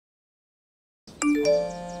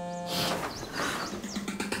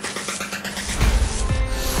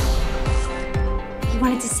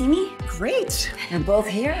see me? Great. You're both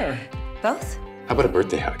here. Both? How about a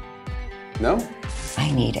birthday hug? No? I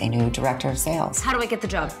need a new director of sales. How do I get the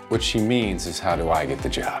job? What she means is, how do I get the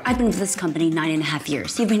job? I've been with this company 9.5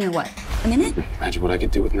 years. You've been here, what, a minute? Imagine what I could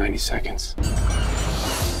do with 90 seconds.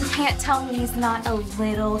 You can't tell me he's not a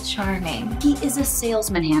little charming. He is a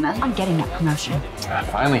salesman, Hannah. I'm getting that promotion.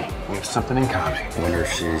 Finally, we have something in common. I wonder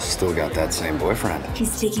if she's still got that same boyfriend.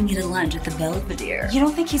 He's taking me to lunch at the Belvedere. You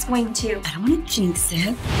don't think he's going to? I don't want to jinx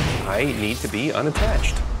it. I need to be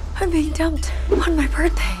unattached. I'm being dumped on my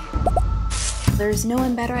birthday. There's no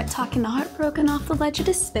one better at talking the heartbroken off the ledge of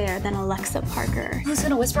despair than Alexa Parker. Who's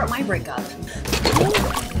gonna whisper at my breakup?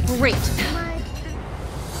 Great.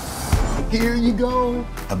 Here you go.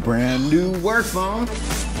 A brand new work phone.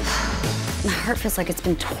 My heart feels like it's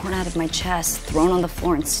been torn out of my chest, thrown on the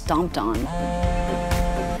floor, and stomped on.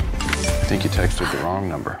 I think you texted the wrong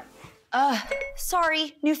number.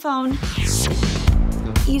 Sorry, new phone.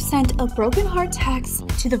 You sent a broken heart text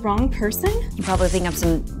to the wrong person? You probably think I'm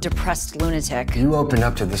some depressed lunatic. You opened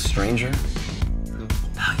up to this stranger?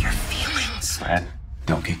 About your feelings. Brad,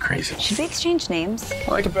 don't get crazy. Should we exchange names?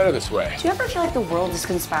 I like it better this way. Do you ever feel like the world is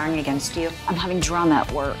conspiring against you? I'm having drama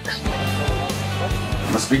at work.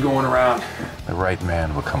 Must be going around. The right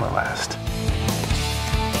man will come at last.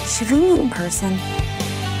 Should we meet in person?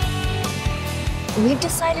 We've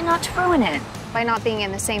decided not to ruin it by not being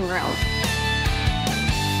in the same room.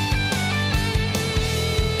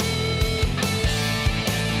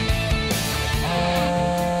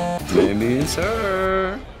 Maybe it's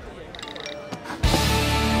her.